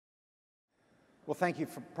Well, thank you,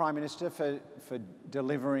 Prime Minister, for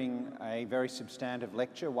delivering a very substantive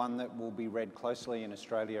lecture, one that will be read closely in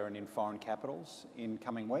Australia and in foreign capitals in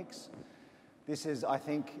coming weeks. This is, I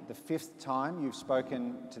think, the 5th time you've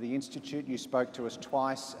spoken to the Institute. You spoke to us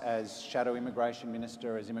twice as Shadow Immigration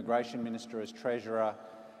Minister, as Treasurer,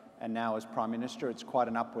 and now as Prime Minister. It's quite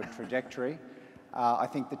an upward trajectory. I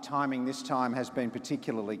think the timing this time has been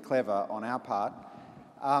particularly clever on our part.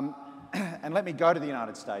 And let me go to the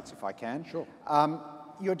United States if I can. Sure.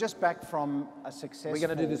 You're just back from a successful... Are we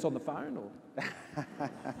going to do this on the phone or?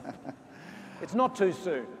 It's not too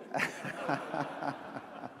soon.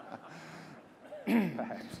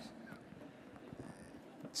 Perhaps.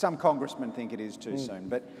 Some congressmen think it is too soon,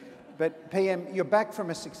 but PM, you're back from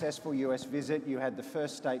a successful US visit. You had the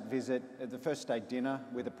first state visit, the first state dinner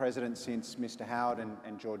with the President since Mr. Howard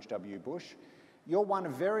and George W. Bush. You're one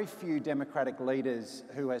of very few Democratic leaders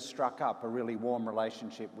who has struck up a really warm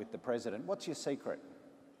relationship with the President. What's your secret?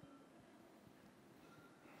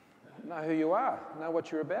 Know who you are, know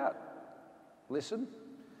what you're about, listen,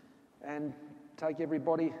 and take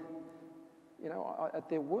everybody, at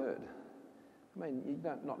their word. I mean,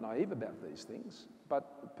 you're not naive about these things,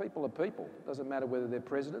 but people are people. It doesn't matter whether they're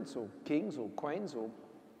presidents or kings or queens or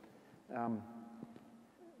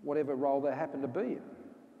whatever role they happen to be in.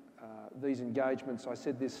 These engagements, I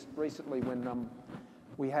said this recently when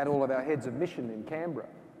we had all of our heads of mission in Canberra,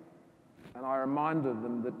 and I reminded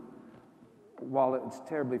them that while it's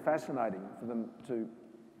terribly fascinating for them to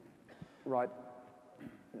write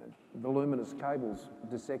voluminous cables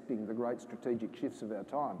dissecting the great strategic shifts of our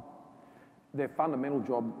time, their fundamental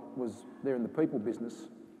job was they're in the people business,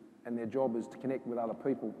 and their job is to connect with other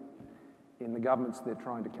people in the governments they're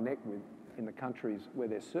trying to connect with in the countries where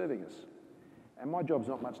they're serving us. And my job's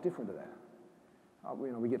not much different to that.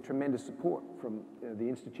 We get tremendous support from the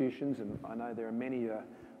institutions, and I know there are many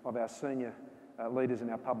of our senior leaders in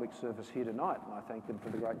our public service here tonight, and I thank them for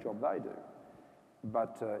the great job they do.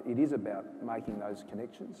 But it is about making those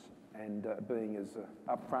connections and being as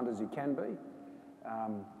upfront as you can be,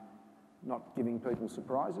 not giving people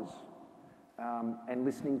surprises, and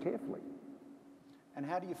listening carefully. And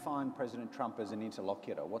how do you find President Trump as an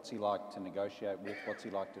interlocutor? What's he like to negotiate with? What's he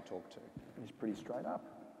like to talk to? He's pretty straight up.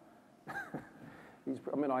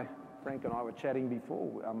 Frank and I were chatting before.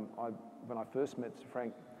 When I first met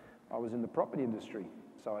Frank, I was in the property industry,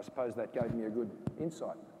 so I suppose that gave me a good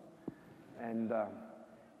insight. And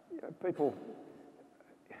people,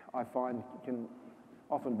 I find, can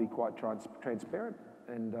often be quite transparent.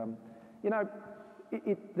 And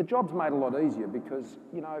the job's made a lot easier because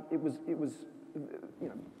it was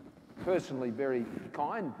personally very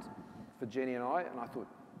kind for Jenny and I thought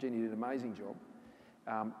Jenny did an amazing job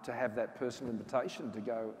to have that personal invitation to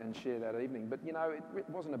go and share that evening. But it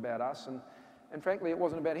wasn't about us, and frankly, it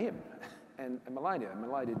wasn't about him. And Melania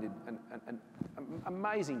did an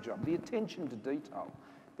amazing job. The attention to detail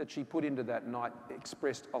that she put into that night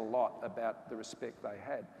expressed a lot about the respect they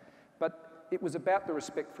had. But it was about the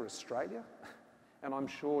respect for Australia, and I'm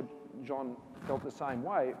sure John felt the same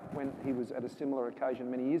way when he was at a similar occasion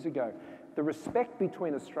many years ago. The respect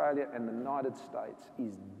between Australia and the United States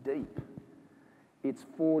is deep. It's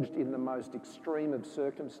forged in the most extreme of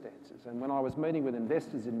circumstances. And when I was meeting with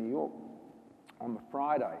investors in New York on the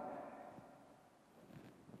Friday,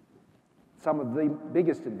 some of the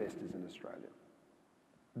biggest investors in Australia,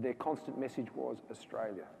 their constant message was,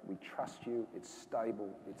 Australia, we trust you, it's stable,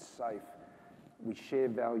 it's safe, we share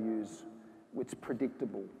values, it's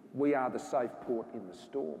predictable. We are the safe port in the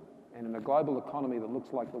storm. And in a global economy that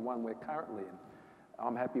looks like the one we're currently in,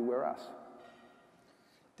 I'm happy we're us.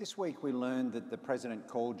 This week we learned that the President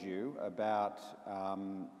called you about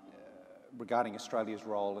regarding Australia's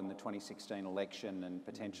role in the 2016 election and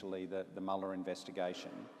potentially the Mueller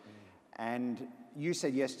investigation. And you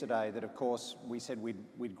said yesterday that, of course, we said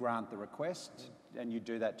we'd grant the request and you'd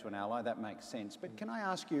do that to an ally. That makes sense. But can I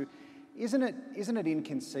ask you, isn't it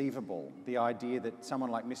inconceivable, the idea that someone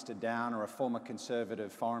like Mr. Down or a former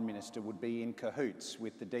Conservative foreign minister would be in cahoots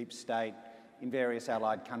with the deep state in various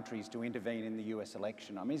allied countries to intervene in the US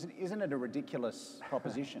election? I mean, isn't it a ridiculous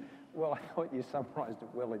proposition? Well, I thought you summarised it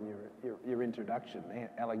well in your introduction.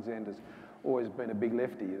 Alexander's always been a big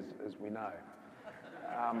lefty, as we know.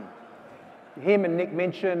 Him and Nick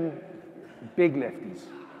Minchin, big lefties.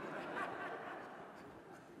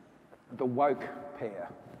 The woke pair,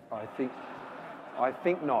 I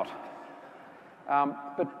think not.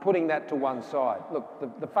 But putting that to one side,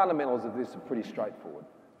 look, the fundamentals of this are pretty straightforward.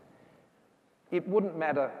 It wouldn't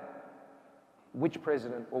matter which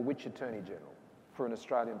president or which Attorney General for an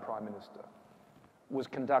Australian Prime Minister was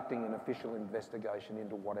conducting an official investigation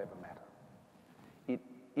into whatever matter.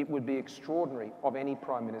 it would be extraordinary of any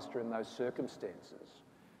Prime Minister in those circumstances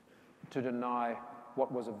to deny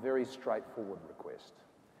what was a very straightforward request,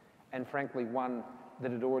 and frankly one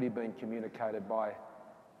that had already been communicated by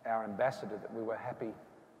our ambassador that we were happy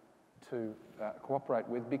to cooperate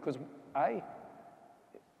with, because A,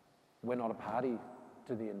 we're not a party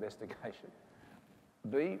to the investigation,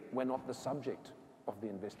 B, we're not the subject of the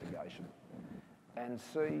investigation, and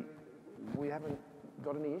C, we haven't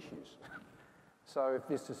got any issues. So if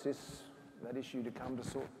this assists that issue to come to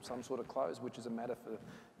some sort of close, which is a matter for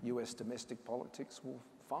US domestic politics, well,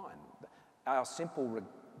 fine. Our simple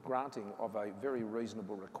granting of a very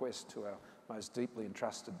reasonable request to our most deeply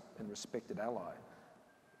entrusted and respected ally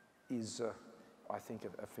is, I think,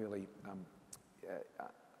 a fairly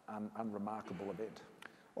unremarkable event.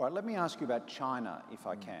 All right, let me ask you about China, if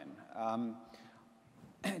I can.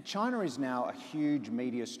 China is now a huge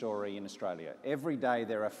media story in Australia. Every day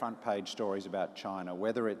there are front page stories about China,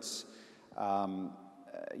 whether it's Hong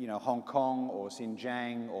Kong or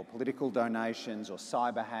Xinjiang or political donations or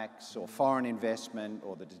cyber hacks or foreign investment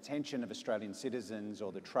or the detention of Australian citizens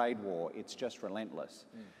or the trade war. It's just relentless.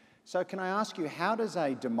 So can I ask you, how does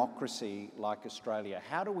a democracy like Australia,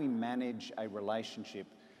 how do we manage a relationship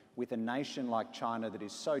with a nation like China that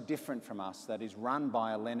is so different from us, that is run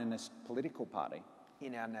by a Leninist political party?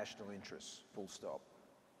 In our national interests, full stop.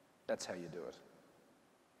 That's how you do it.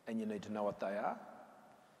 And you need to know what they are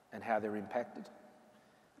and how they're impacted.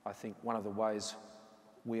 I think one of the ways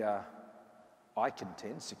we are, I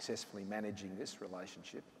contend, successfully managing this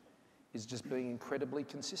relationship is just being incredibly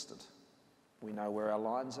consistent. We know where our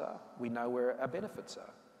lines are. We know where our benefits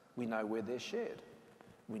are. We know where they're shared.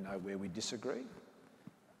 We know where we disagree.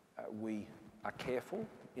 We are careful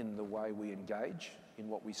in the way we engage in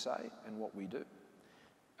what we say and what we do.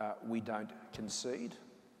 We don't concede.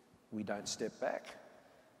 We don't step back.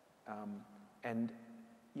 And,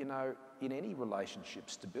 you know, in any relationship,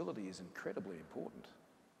 stability is incredibly important.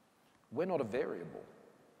 We're not a variable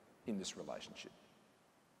in this relationship.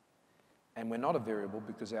 And we're not a variable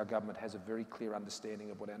because our government has a very clear understanding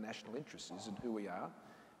of what our national interest is and who we are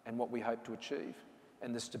and what we hope to achieve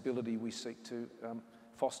and the stability we seek to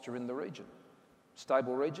foster in the region.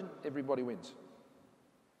 Stable region, everybody wins.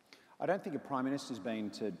 I don't think a Prime Minister's been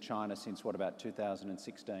to China since, what, about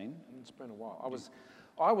 2016? It's been a while.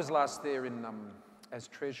 I was last there as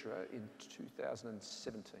Treasurer in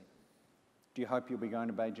 2017. Do you hope you'll be going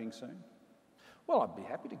to Beijing soon? Well, I'd be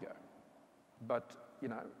happy to go. But, you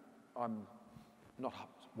know, I'm not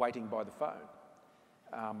waiting by the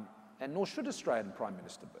phone. And nor should Australian Prime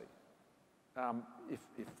Minister be. If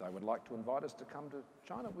they would like to invite us to come to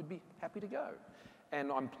China, we'd be happy to go. And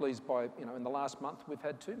I'm pleased by, you know, in the last month we've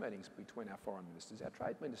had 2 meetings between our foreign ministers. Our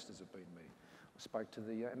trade ministers have been meeting. I spoke to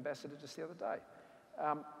the ambassador just the other day.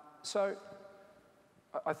 So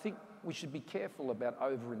I think we should be careful about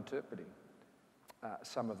over-interpreting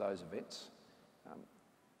some of those events.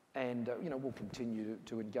 You know, we'll continue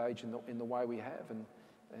to engage in the way we have,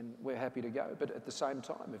 and we're happy to go. But at the same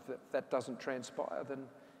time, if that doesn't transpire, then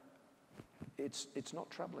it's not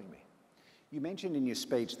troubling me. You mentioned in your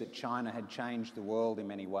speech that China had changed the world in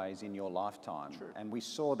many ways in your lifetime. True. And we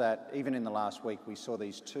saw that, even in the last week, we saw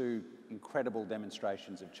these 2 incredible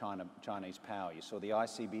demonstrations of Chinese power. You saw the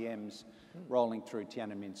ICBMs rolling through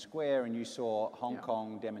Tiananmen Square, and you saw Hong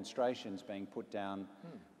Kong demonstrations being put down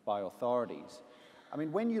by authorities. I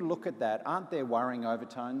mean, when you look at that, aren't there worrying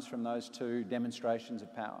overtones from those 2 demonstrations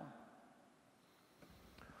of power?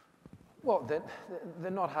 Well,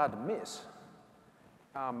 they're not hard to miss.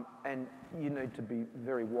 And you need to be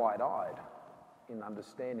very wide-eyed in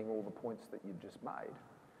understanding all the points that you've just made.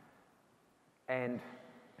 And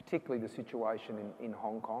particularly the situation in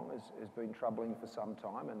Hong Kong has been troubling for some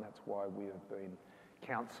time, and that's why we have been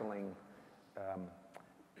counselling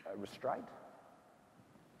restraint.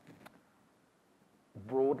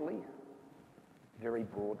 Broadly, very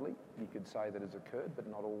broadly, you could say that has occurred, but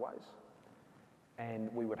not always.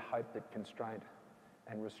 And we would hope that constraint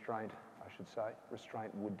and restraint, I should say,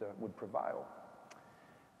 restraint would prevail.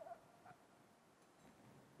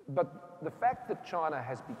 But the fact that China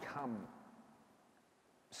has become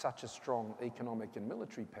such a strong economic and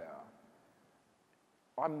military power,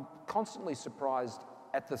 I'm constantly surprised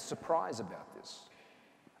at the surprise about this.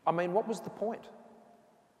 I mean, what was the point?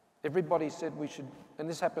 Everybody said we should, and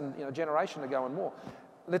this happened a generation ago and more,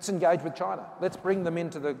 let's engage with China. Let's bring them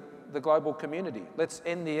into the global community. Let's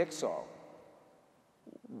end the exile.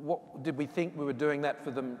 What, did we think we were doing that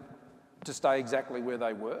for them to stay exactly where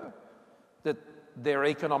they were? That their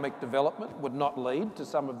economic development would not lead to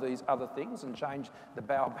some of these other things and change the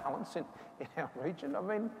power balance in our region? I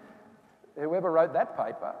mean, whoever wrote that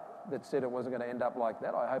paper that said it wasn't going to end up like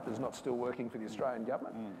that. I hope it's not still working for the Australian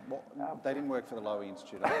government. Well, they didn't work for the Lowy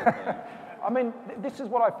Institute. I I mean, this is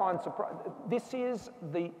what I find surprising. This is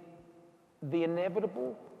the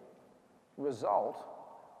inevitable result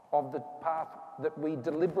of the path that we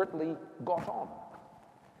deliberately got on.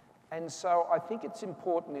 And so I think it's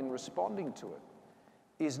important in responding to it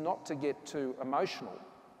is not to get too emotional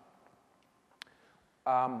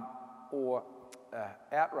or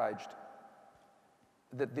outraged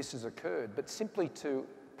that this has occurred, but simply to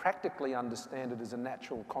practically understand it as a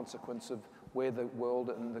natural consequence of where the world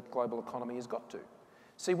and the global economy has got to.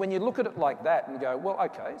 See, when you look at it like that and go, well,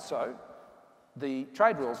 okay, so the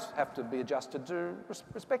trade rules have to be adjusted to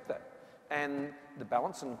respect that. And the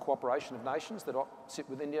balance and cooperation of nations that sit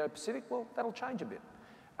within the Indo-Pacific, well, that'll change a bit.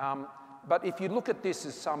 But if you look at this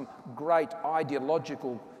as some great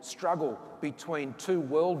ideological struggle between two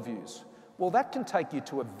worldviews, well, that can take you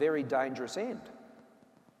to a very dangerous end.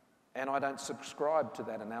 And I don't subscribe to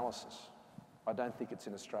that analysis. I don't think it's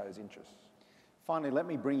in Australia's interests. Finally, let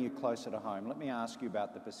me bring you closer to home. Let me ask you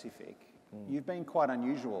about the Pacific. You've been quite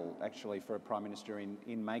unusual, actually, for a Prime Minister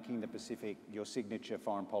in making the Pacific your signature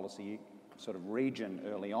foreign policy sort of region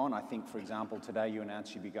early on. I think, for example, today you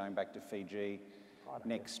announced you'd be going back to Fiji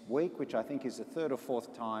next week, which I think is the third or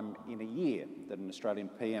fourth time in a year that an Australian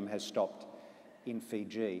PM has stopped in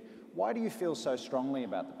Fiji. Why do you feel so strongly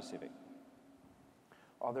about the Pacific?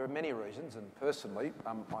 Oh, there are many reasons, and personally,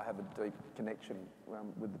 I have a deep connection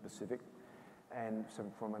with the Pacific, and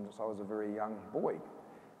from when I was a very young boy.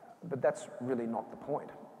 But that's really not the point.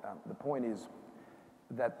 The point is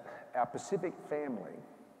that our Pacific family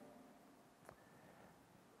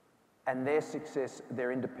and their success,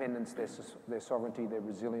 their independence, their sovereignty, their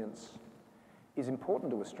resilience is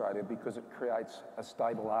important to Australia because it creates a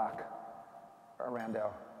stable arc around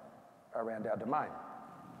our domain.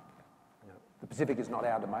 The Pacific is not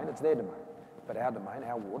our domain, it's their domain. But our domain,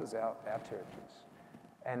 our waters, our territories.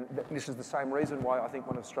 And this is the same reason why I think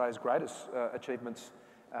one of Australia's greatest achievements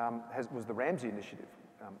was the Ramsay Initiative,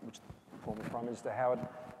 which former Prime Minister Howard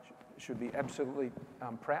should be absolutely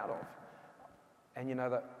proud of. And you know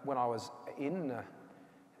that when I was in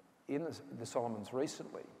the Solomons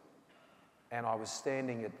recently, and I was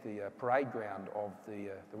standing at the parade ground of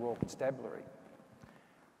the Royal Constabulary,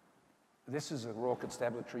 this is a Royal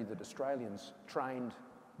Constabulary that Australians trained,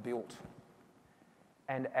 built.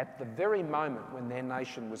 And at the very moment when their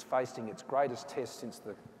nation was facing its greatest test since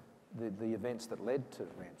the events that led to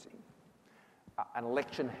Ramsay, an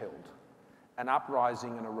election held, an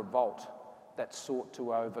uprising and a revolt that sought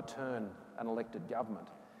to overturn an elected government.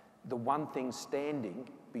 The one thing standing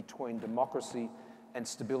between democracy and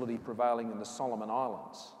stability prevailing in the Solomon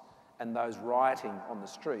Islands and those rioting on the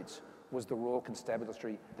streets was the Royal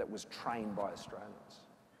Constabulary that was trained by Australians.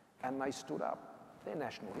 And they stood up. They're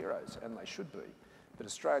national heroes, and they should be. But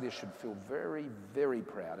Australia should feel very, very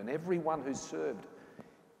proud. And everyone who's served,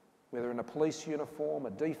 whether in a police uniform,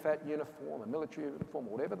 a DFAT uniform, a military uniform,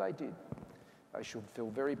 whatever they did, they should feel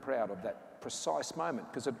very proud of that precise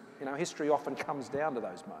moment, because history often comes down to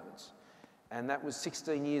those moments. And that was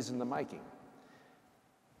 16 years in the making.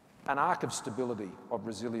 An arc of stability, of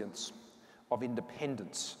resilience, of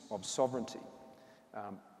independence, of sovereignty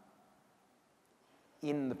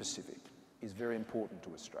in the Pacific is very important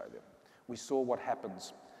to Australia. We saw what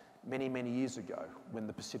happens many, many years ago when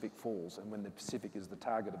the Pacific falls and when the Pacific is the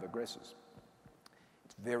target of aggressors.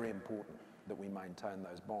 It's very important that we maintain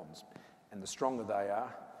those bonds. And the stronger they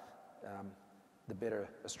are, the better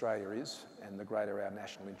Australia is and the greater our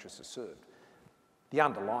national interests are served. The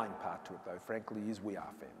underlying part to it, though, frankly, is we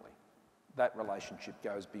are family. That relationship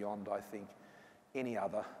goes beyond, I think, any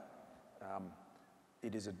other.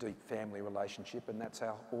 It is a deep family relationship, and that's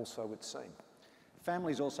how also it's seen.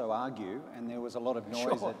 Families also argue, and there was a lot of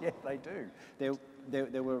noise. Sure, yeah, they do.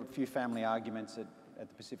 There were a few family arguments at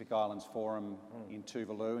the Pacific Islands Forum in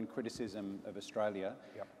Tuvalu and criticism of Australia.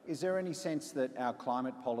 Yep. Is there any sense that our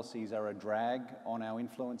climate policies are a drag on our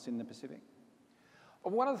influence in the Pacific?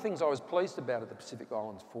 Well, one of the things I was pleased about at the Pacific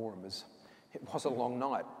Islands Forum is it was a long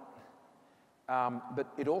night, but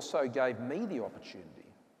it also gave me the opportunity,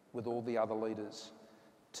 with all the other leaders,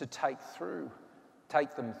 to take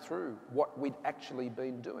them through what we'd actually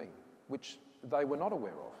been doing, which they were not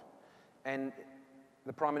aware of. And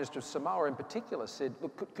the Prime Minister of Samoa in particular said,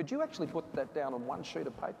 look, could you actually put that down on one sheet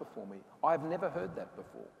of paper for me? I've never heard that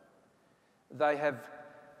before. They have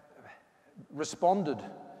responded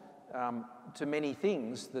to many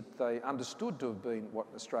things that they understood to have been what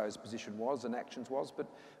Australia's position was and actions was, but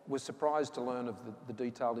was surprised to learn of the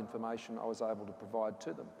detailed information I was able to provide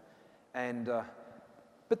to them. And,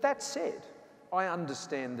 but that said, I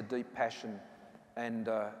understand the deep passion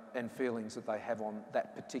and feelings that they have on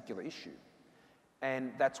that particular issue.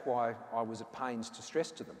 And that's why I was at pains to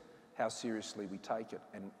stress to them how seriously we take it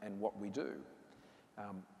and what we do.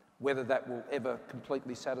 Whether that will ever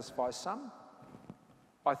completely satisfy some,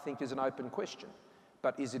 I think is an open question.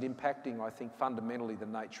 But is it impacting, I think, fundamentally the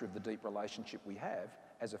nature of the deep relationship we have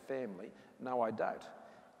as a family? No, I don't.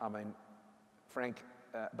 I mean, Frank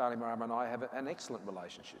Bainimarama and I have an excellent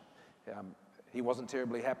relationship. He wasn't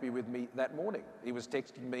terribly happy with me that morning. He was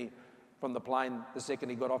texting me from the plane the second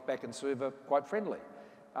he got off back in Suva, quite friendly.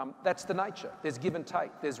 That's the nature. There's give and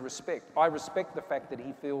take, there's respect. I respect the fact that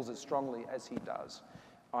he feels as strongly as he does.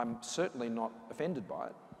 I'm certainly not offended by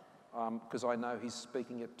it, because I know he's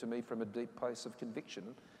speaking it to me from a deep place of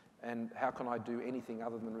conviction, and how can I do anything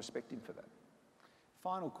other than respect him for that?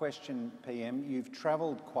 Final question, PM. You've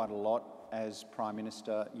travelled quite a lot as Prime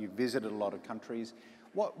Minister. You've visited a lot of countries.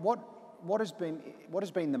 What has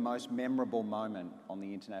been the most memorable moment on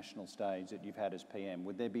the international stage that you've had as PM?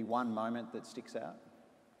 Would there be one moment that sticks out?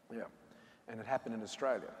 Yeah, and it happened in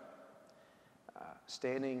Australia.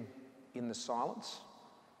 Standing in the silence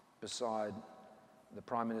beside the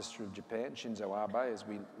Prime Minister of Japan, Shinzo Abe, as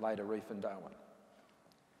we laid a reef in Darwin.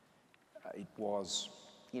 It was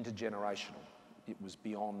intergenerational. It was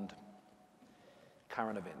beyond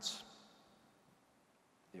current events.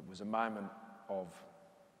 It was a moment of,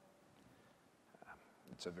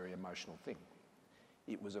 it's a very emotional thing.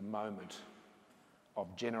 It was a moment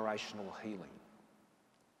of generational healing,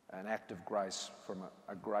 an act of grace from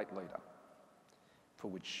a great leader, for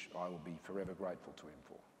which I will be forever grateful to him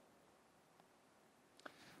for.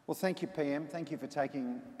 Well, thank you, PM. Thank you for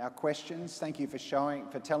taking our questions. Thank you for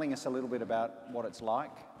telling us a little bit about what it's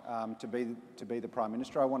like to be the Prime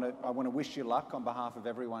Minister. I want to wish you luck on behalf of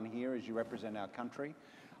everyone here as you represent our country.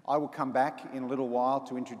 I will come back in a little while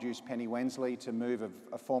to introduce Penny Wensley to move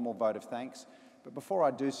a formal vote of thanks. But before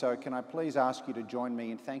I do so, can I please ask you to join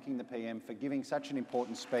me in thanking the PM for giving such an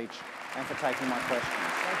important speech and for taking my questions.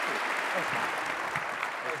 Thank you. Thanks,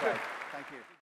 Mark. Thank you.